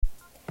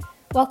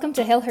Welcome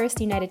to Hillhurst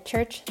United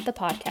Church, the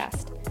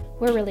podcast.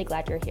 We're really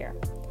glad you're here.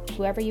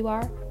 Whoever you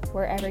are,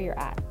 wherever you're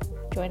at,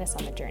 join us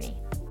on the journey.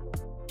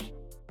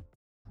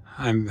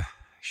 I'm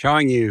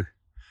showing you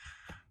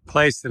a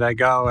place that I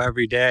go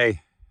every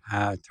day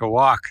to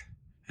walk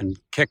and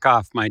kick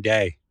off my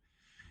day.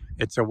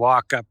 It's a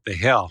walk up the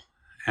hill,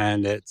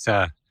 and it's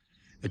a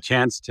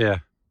chance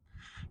to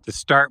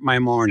start my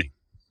morning.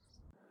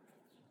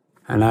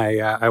 And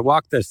I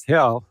walk this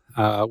hill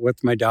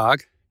with my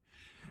dog.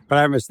 But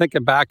I was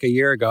thinking back a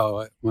year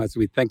ago, as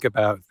we think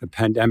about the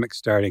pandemic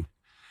starting,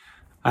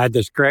 I had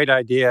this great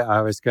idea.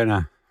 I was going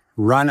to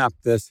run up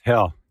this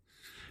hill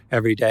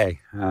every day.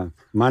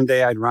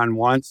 Monday, I'd run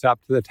once up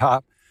to the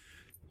top,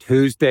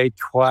 Tuesday,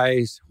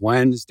 twice,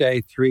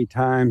 Wednesday, 3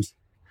 times,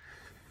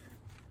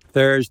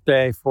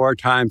 Thursday, 4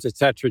 times,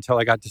 etc., till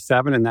I got to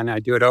 7, and then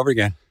I'd do it over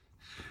again.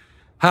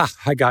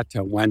 I got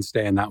to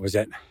Wednesday, and that was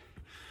it.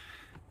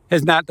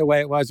 Isn't that the way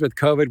it was with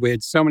COVID? We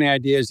had so many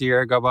ideas a year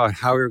ago about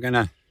how we were going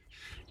to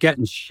get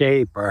in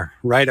shape or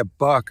write a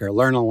book or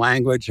learn a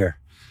language or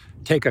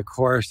take a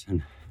course,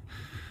 and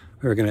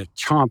we were going to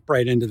chomp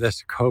right into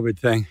this COVID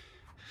thing.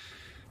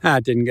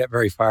 It didn't get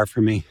very far for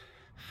me,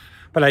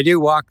 but I do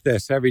walk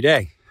this every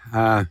day.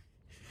 I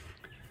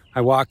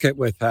walk it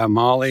with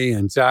Molly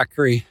and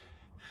Zachary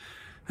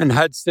and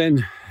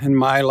Hudson and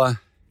Mila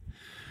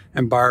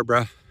and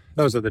Barbara.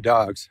 Those are the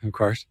dogs, of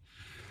course,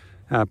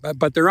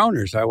 but their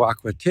owners I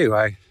walk with too.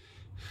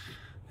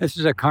 This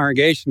is a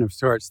congregation of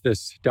sorts,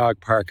 this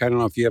dog park. I don't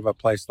know if you have a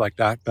place like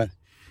that, but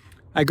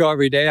I go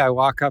every day. I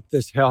walk up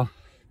this hill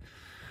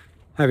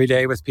every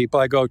day with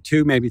people. I go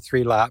 2, maybe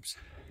 3 laps.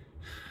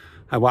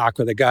 I walk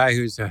with a guy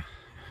who's an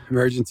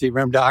emergency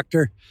room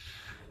doctor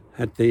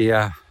at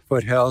the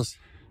Foothills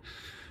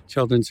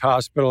Children's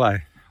Hospital.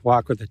 I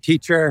walk with a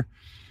teacher.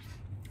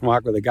 I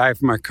walk with a guy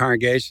from our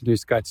congregation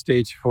who's got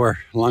stage 4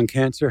 lung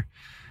cancer,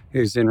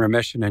 who's in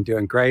remission and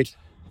doing great.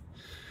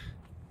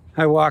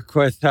 I walk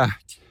with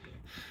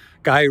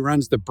guy who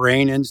runs the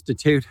Brain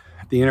Institute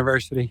at the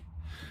university.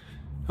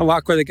 I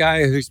walk with a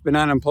guy who's been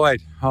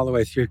unemployed all the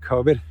way through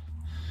COVID.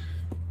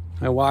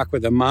 I walk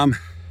with a mom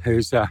who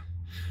used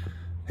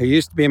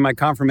to be in my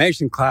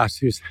confirmation class,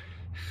 who's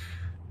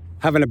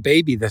having a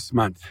baby this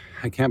month.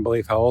 I can't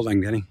believe how old I'm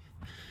getting.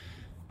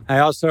 I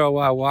also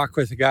walk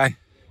with a guy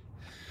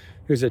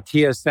who's a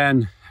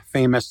TSN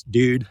famous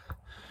dude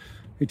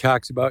who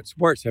talks about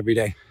sports every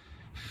day.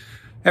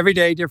 Every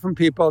day, different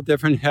people,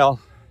 different hill.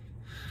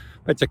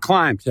 But it's a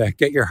climb to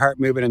get your heart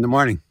moving in the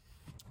morning.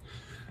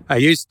 I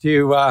used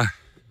to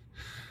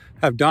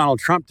have Donald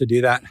Trump to do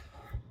that.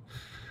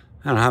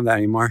 I don't have that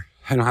anymore.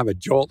 I don't have a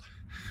jolt,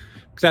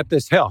 except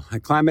this hill. I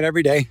climb it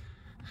every day,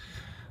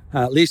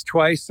 at least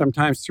twice,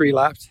 sometimes 3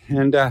 laps,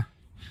 and it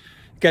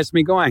gets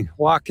me going.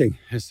 Walking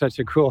is such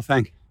a cool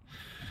thing.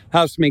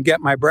 Helps me get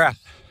my breath,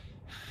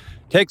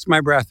 takes my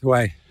breath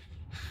away,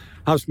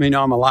 helps me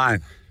know I'm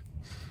alive.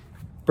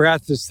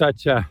 Breath is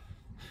such a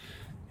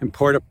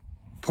important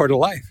part of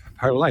life,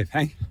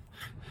 hey?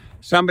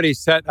 Somebody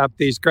set up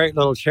these great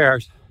little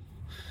chairs.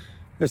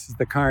 This is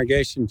the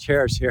congregation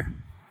chairs here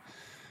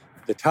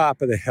at the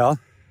top of the hill,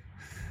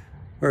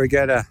 where we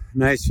get a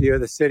nice view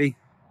of the city,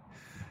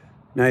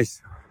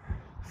 nice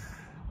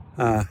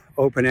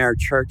open air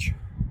church.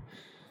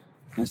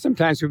 And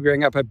sometimes we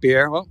bring up a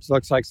beer. Oops,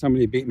 looks like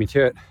somebody beat me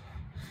to it.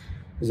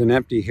 There's an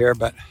empty here,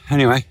 but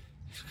anyway,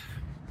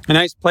 a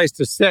nice place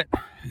to sit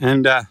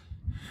and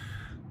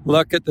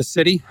look at the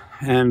city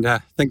and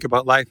think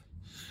about life.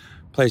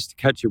 Place to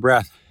catch your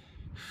breath.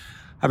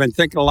 I've been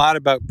thinking a lot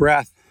about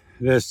breath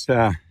this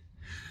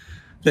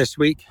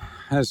week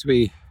as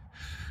we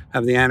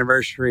have the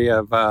anniversary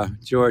of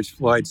George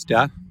Floyd's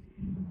death.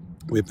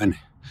 We've been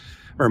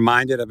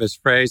reminded of his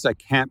phrase, "I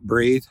can't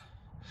breathe,"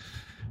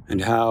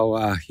 and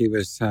how he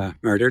was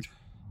murdered.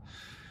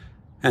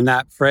 And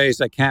that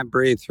phrase, "I can't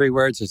breathe," 3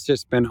 words, has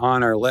just been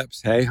on our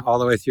lips, hey, all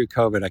the way through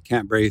COVID. I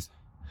can't breathe.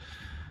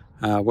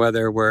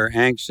 Whether we're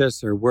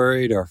anxious or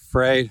worried or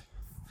afraid,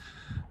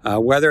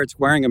 whether it's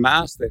wearing a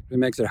mask that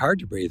makes it hard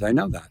to breathe. I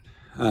know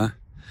that.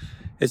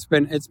 It's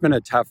been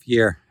a tough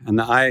year, and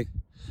the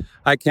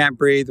I Can't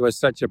Breathe was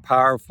such a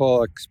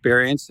powerful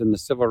experience in the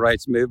civil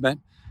rights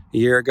movement. A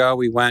year ago,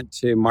 we went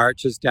to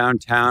marches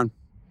downtown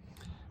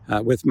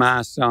with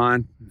masks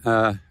on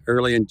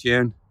early in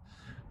June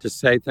to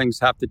say things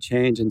have to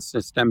change in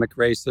systemic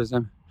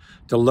racism,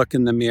 to look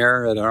in the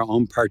mirror at our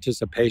own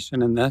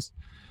participation in this.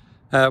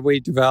 We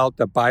developed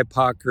a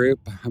BIPOC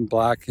group,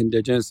 Black,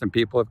 Indigenous, and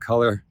people of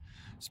color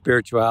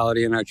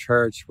spirituality in our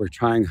church. We're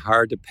trying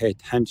hard to pay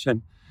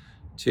attention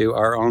to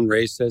our own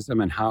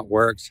racism and how it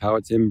works, how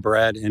it's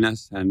inbred in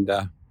us. And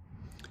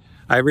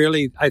I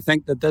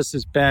think that this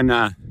has been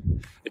a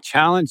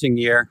challenging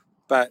year,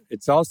 but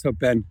it's also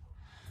been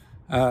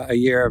a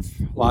year of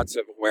lots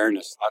of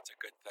awareness, lots of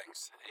good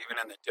things, even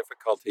in the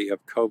difficulty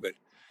of COVID.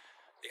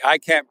 The I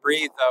Can't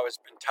Breathe, though, has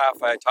been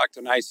tough. I talked to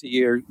an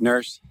ICU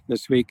nurse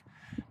this week,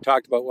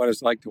 talked about what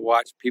it's like to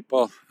watch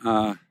people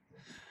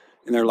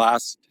in their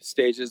last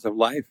stages of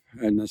life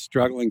and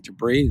struggling to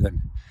breathe.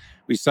 And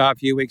We saw a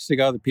few weeks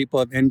ago the people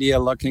of India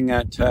looking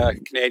at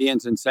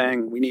Canadians and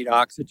saying, we need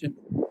oxygen.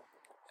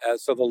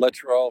 So the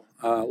literal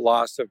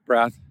loss of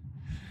breath.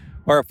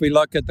 Or if we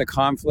look at the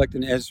conflict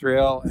in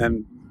Israel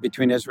and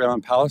between Israel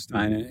and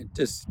Palestine, it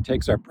just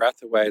takes our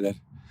breath away that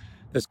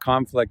this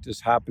conflict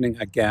is happening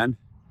again,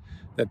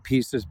 that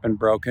peace has been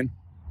broken.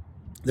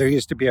 There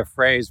used to be a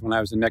phrase when I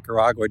was in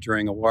Nicaragua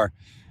during a war.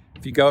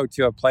 If you go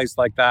to a place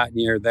like that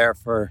and you're there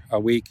for a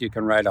week, you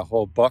can write a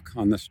whole book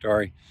on the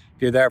story.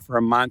 If you're there for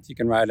a month, you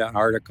can write an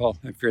article.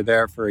 If you're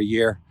there for a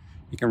year,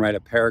 you can write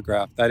a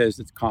paragraph. That is,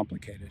 it's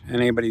complicated.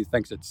 Anybody who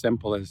thinks it's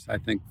simple is, I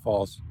think,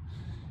 false.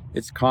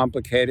 It's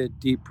complicated,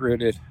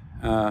 deep-rooted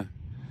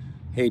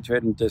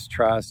hatred and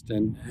distrust.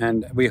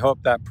 And we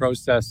hope that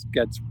process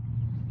gets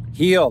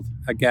healed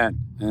again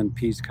and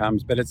peace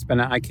comes. But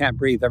I can't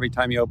breathe. Every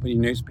time you open your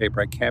newspaper,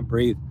 I can't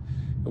breathe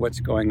what's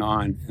going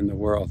on in the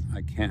world.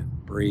 I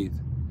can't breathe.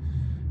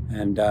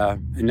 And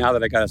now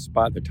that I got a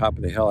spot at the top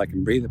of the hill, I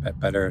can breathe a bit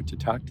better to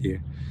talk to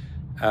you.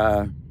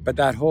 But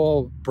that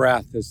whole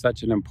breath is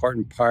such an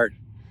important part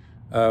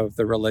of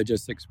the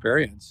religious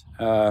experience.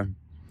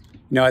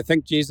 I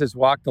think Jesus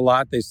walked a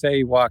lot. They say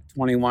he walked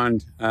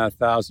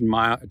 21,000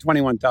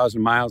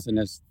 miles in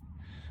his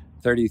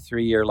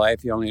 33-year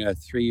life. He only had a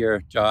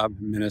 3-year job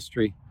in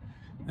ministry,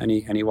 and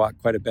he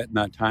walked quite a bit in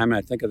that time. And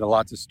I think of the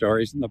lots of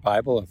stories in the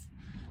Bible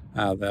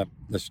of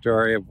the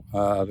story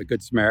of the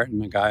Good Samaritan,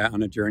 the guy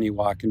on a journey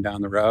walking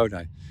down the road.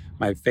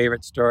 My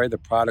favorite story, the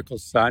prodigal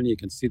son. You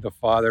can see the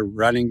father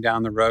running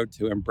down the road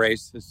to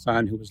embrace his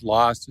son who was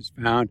lost, who's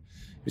found,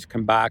 who's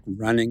come back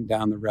running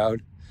down the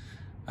road.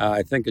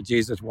 I think of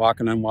Jesus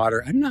walking on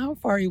water. I don't know how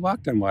far he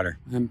walked on water.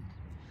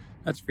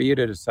 That's for you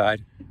to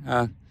decide.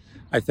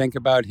 I think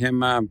about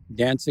him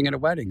dancing at a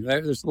wedding.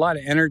 There's a lot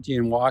of energy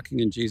in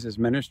walking in Jesus'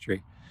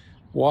 ministry.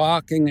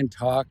 Walking and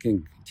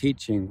talking,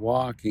 teaching,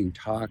 walking,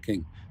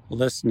 talking,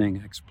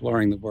 listening,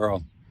 exploring the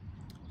world.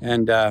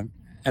 And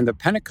the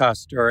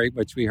Pentecost story,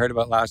 which we heard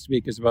about last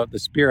week, is about the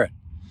Spirit,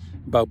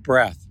 about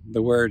breath.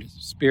 The word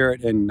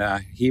Spirit in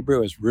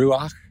Hebrew is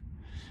ruach.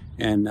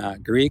 In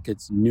Greek,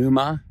 it's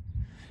pneuma.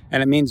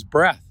 And it means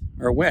breath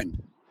or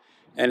wind.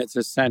 And it's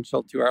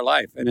essential to our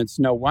life. And it's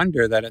no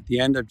wonder that at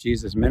the end of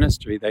Jesus'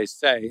 ministry, they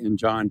say in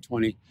John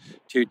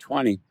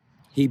 22:20,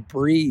 he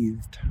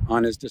breathed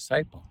on his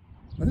disciple.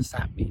 What does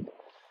that mean?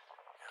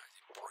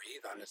 He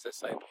breathed on his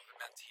disciple. It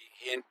meant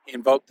he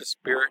invoked the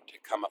Spirit to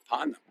come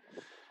upon them.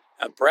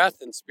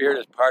 Breath and Spirit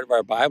is part of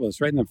our Bible. It's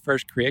right in the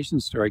first creation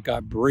story.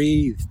 God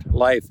breathed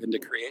life into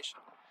creation.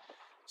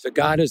 So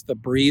God is the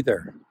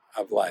breather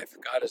of life.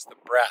 God is the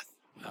breath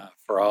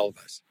for all of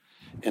us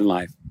in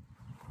life.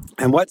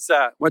 And what's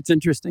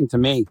interesting to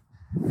me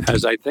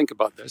as I think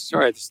about this,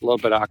 sorry, it's a little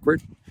bit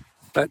awkward,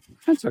 but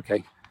that's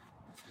okay.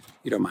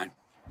 You don't mind.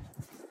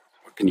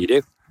 What can you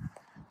do?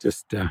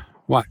 Just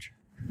watch.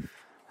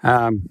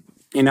 And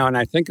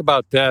I think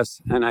about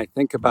this, and I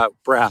think about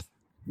breath.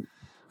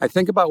 I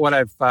think about what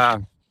I've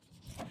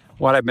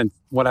been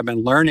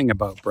learning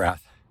about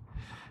breath.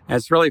 And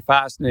it's really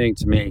fascinating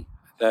to me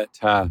that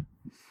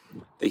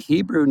the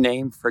Hebrew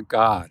name for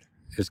God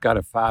has got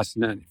a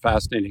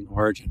fascinating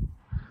origin.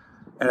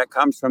 And it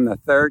comes from the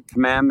third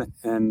commandment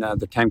and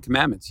the 10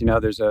 commandments.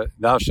 There's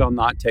thou shalt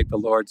not take the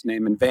Lord's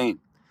name in vain.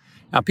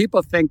 Now,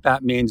 people think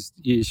that means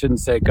you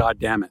shouldn't say God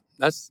damn it.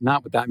 That's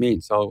not what that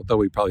means, although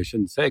we probably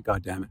shouldn't say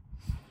God damn it.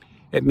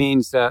 It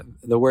means the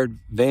word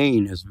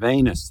vain is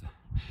vainous.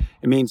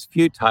 It means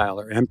futile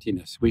or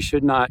emptiness. We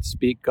should not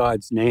speak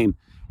God's name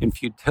in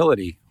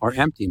futility or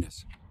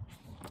emptiness.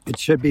 It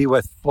should be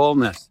with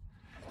fullness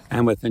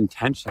and with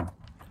intention.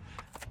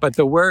 But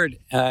the word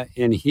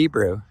in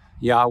Hebrew,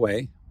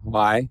 Yahweh,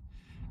 Y-A-H-W-E-H,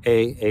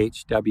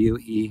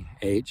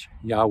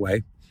 Yahweh,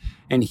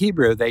 in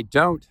Hebrew, they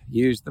don't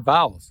use the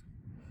vowels.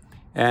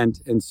 And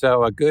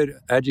so a good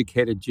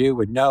educated Jew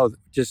would know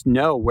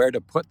where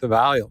to put the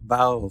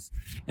vowels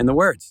in the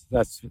words.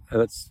 That's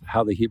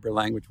how the Hebrew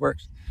language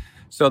works.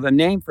 So the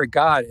name for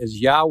God is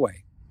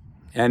Yahweh.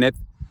 And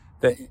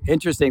the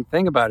interesting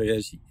thing about it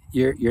is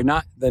you're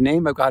not, the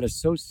name of God is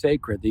so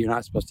sacred that you're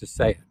not supposed to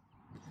say it.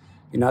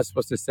 You're not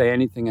supposed to say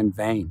anything in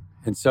vain.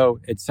 And so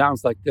it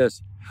sounds like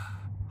this.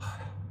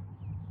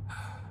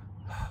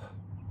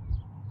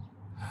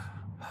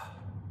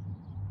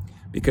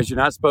 Because you're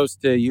not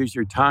supposed to use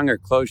your tongue or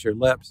close your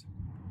lips.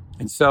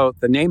 And so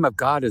the name of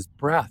God is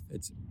breath.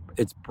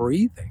 It's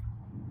breathing.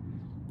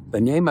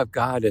 The name of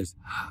God is...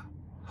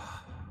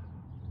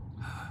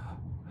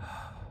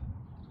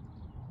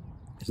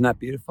 Isn't that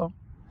beautiful?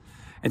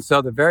 And so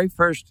the very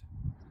first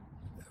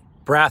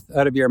breath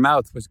out of your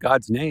mouth was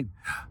God's name.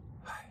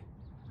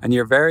 And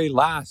your very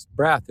last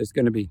breath is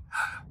going to be...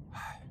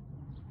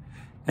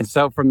 And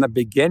so from the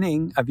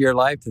beginning of your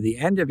life to the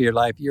end of your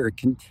life, you're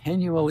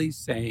continually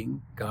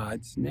saying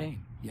God's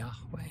name,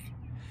 Yahweh.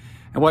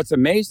 And what's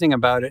amazing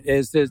about it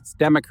is it's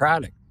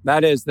democratic.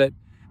 That is that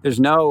there's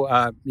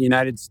no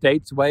United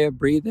States way of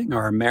breathing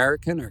or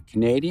American or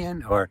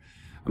Canadian or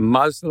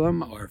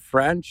Muslim or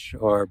French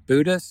or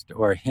Buddhist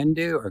or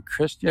Hindu or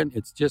Christian.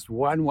 It's just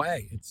one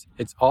way.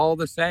 It's all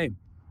the same.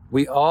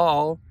 We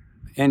all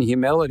in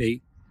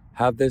humility,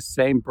 have this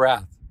same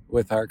breath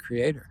with our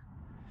Creator.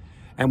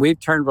 And we've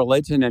turned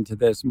religion into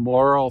this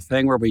moral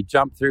thing where we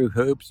jump through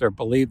hoops or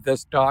believe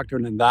this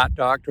doctrine and that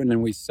doctrine,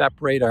 and we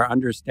separate our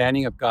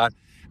understanding of God,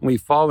 and we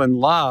fall in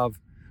love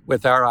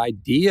with our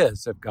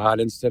ideas of God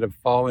instead of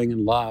falling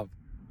in love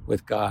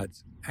with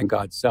God's and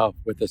God's self,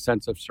 with a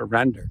sense of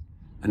surrender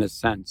and a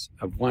sense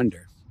of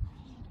wonder.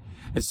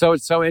 And so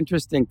it's so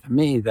interesting to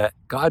me that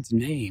God's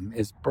name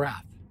is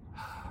breath.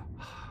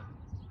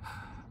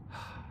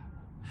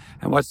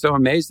 And what's so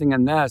amazing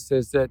in this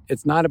is that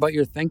it's not about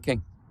your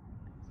thinking.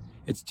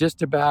 It's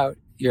just about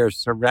your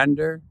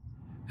surrender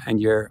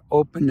and your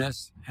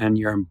openness and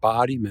your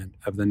embodiment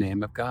of the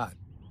name of God.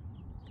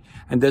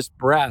 And this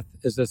breath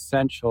is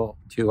essential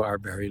to our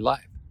very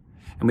life.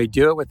 And we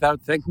do it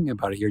without thinking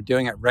about it. You're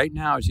doing it right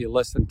now as you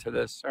listen to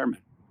this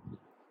sermon.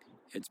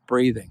 It's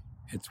breathing.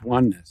 It's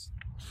oneness.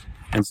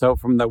 And so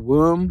from the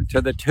womb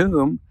to the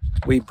tomb,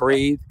 we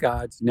breathe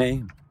God's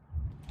name.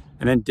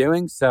 And in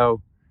doing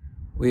so,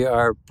 we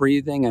are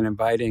breathing and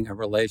inviting a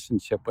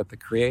relationship with the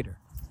Creator.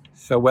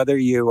 So whether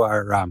you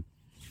are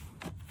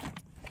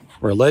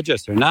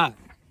religious or not,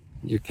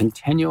 you're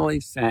continually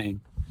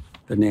saying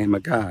the name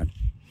of God.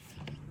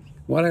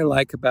 What I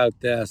like about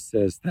this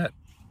is that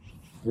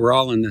we're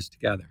all in this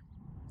together,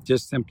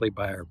 just simply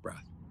by our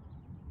breath.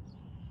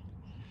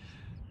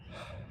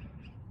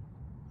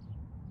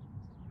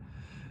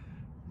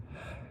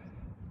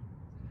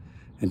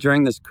 And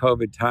during this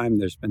COVID time,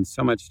 there's been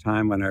so much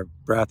time when our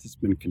breath has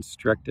been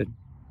constricted.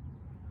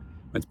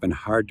 It's been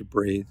hard to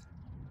breathe.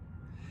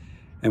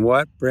 And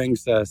what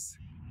brings us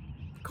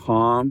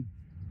calm,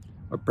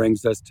 what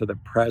brings us to the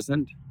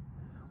present,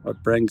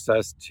 what brings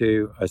us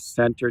to a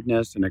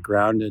centeredness and a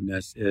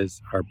groundedness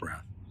is our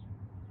breath.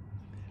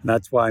 And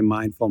that's why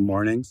mindful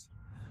mornings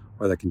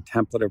or the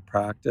contemplative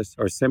practice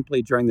or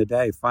simply during the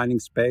day, finding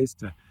space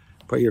to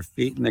put your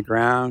feet in the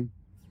ground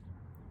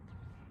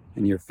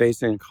and you're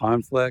facing a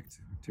conflict,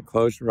 to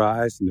close your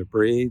eyes and to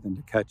breathe and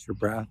to catch your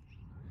breath.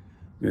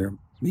 You're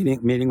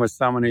meeting with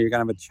someone who you're going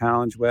to have a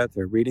challenge with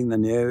or reading the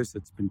news,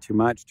 it's been too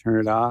much,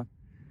 turn it off,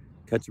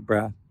 catch your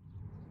breath.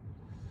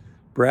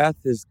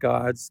 Breath is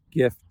God's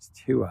gift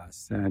to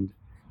us and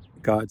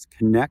God's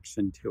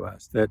connection to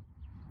us that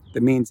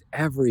means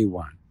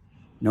everyone,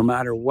 no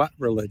matter what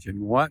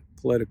religion, what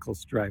political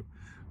stripe,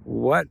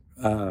 what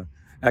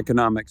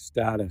economic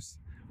status,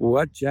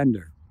 what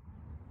gender,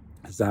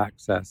 has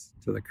access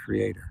to the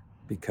Creator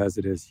because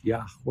it is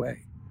Yahweh,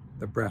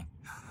 the breath.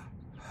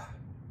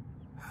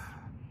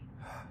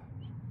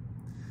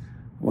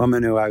 A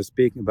woman who I was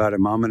speaking about a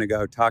moment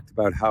ago talked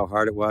about how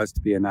hard it was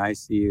to be an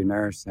ICU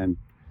nurse, and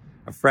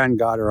a friend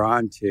got her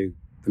on to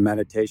the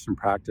meditation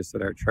practice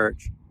at our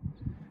church.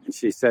 And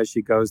she says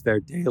she goes there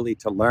daily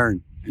to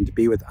learn and to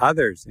be with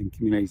others in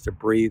communities, to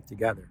breathe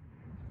together.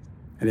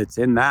 And it's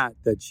in that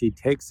she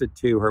takes it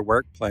to her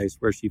workplace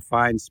where she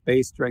finds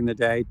space during the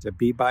day to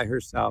be by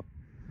herself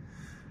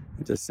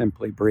and to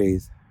simply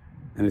breathe.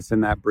 And it's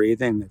in that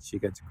breathing that she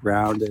gets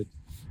grounded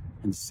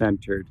and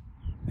centered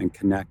and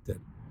connected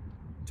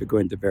to go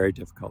into very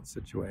difficult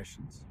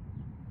situations.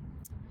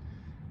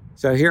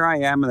 So here I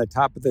am on the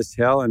top of this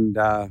hill, and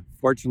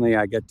fortunately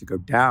I get to go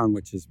down,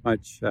 which is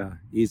much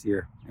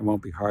easier. It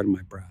won't be hard on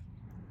my breath.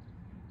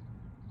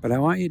 But I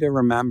want you to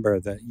remember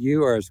that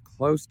you are as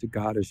close to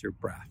God as your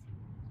breath.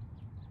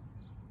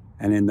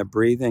 And in the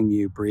breathing,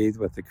 you breathe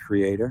with the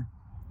Creator,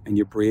 and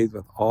you breathe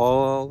with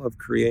all of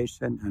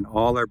creation and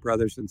all our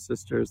brothers and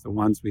sisters, the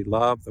ones we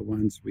love, the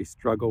ones we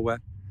struggle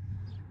with.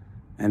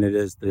 And it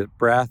is the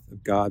breath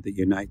of God that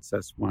unites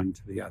us one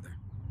to the other.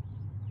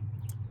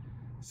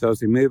 So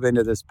as we move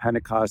into this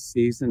Pentecost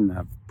season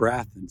of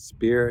breath and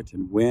spirit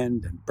and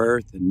wind and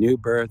birth and new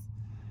birth,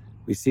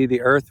 we see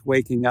the earth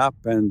waking up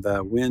and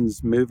the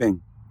winds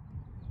moving.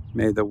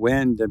 May the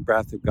wind and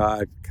breath of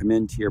God come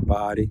into your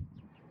body,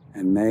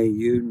 and may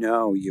you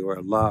know you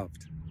are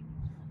loved,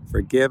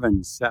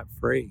 forgiven, set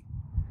free,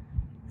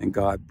 and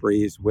God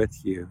breathes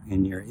with you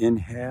in your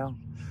inhale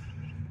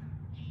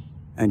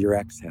and your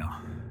exhale.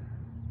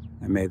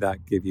 And may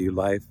that give you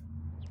life,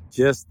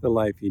 just the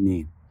life you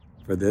need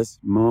for this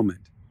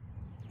moment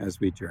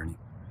as we journey.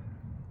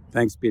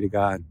 Thanks be to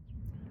God.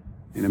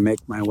 I'm going to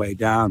make my way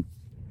down.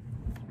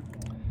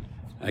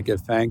 I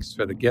give thanks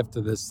for the gift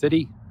of this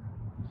city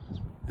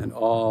and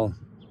all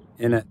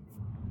in it.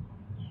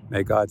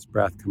 May God's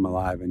breath come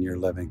alive in your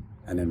living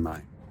and in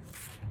mine.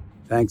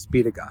 Thanks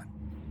be to God.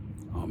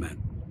 Amen.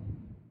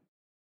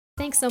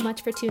 Thanks so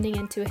much for tuning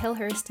in to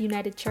Hillhurst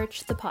United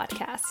Church, the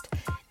podcast.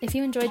 If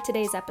you enjoyed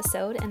today's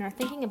episode and are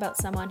thinking about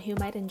someone who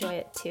might enjoy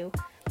it too,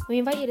 we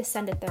invite you to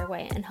send it their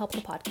way and help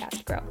the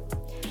podcast grow.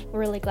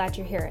 We're really glad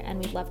you're here, and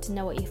we'd love to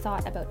know what you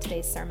thought about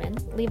today's sermon.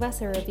 Leave us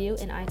a review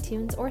in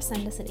iTunes or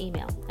send us an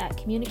email at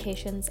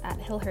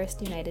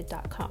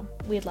communications@hillhurstunited.com.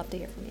 We'd love to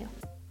hear from you.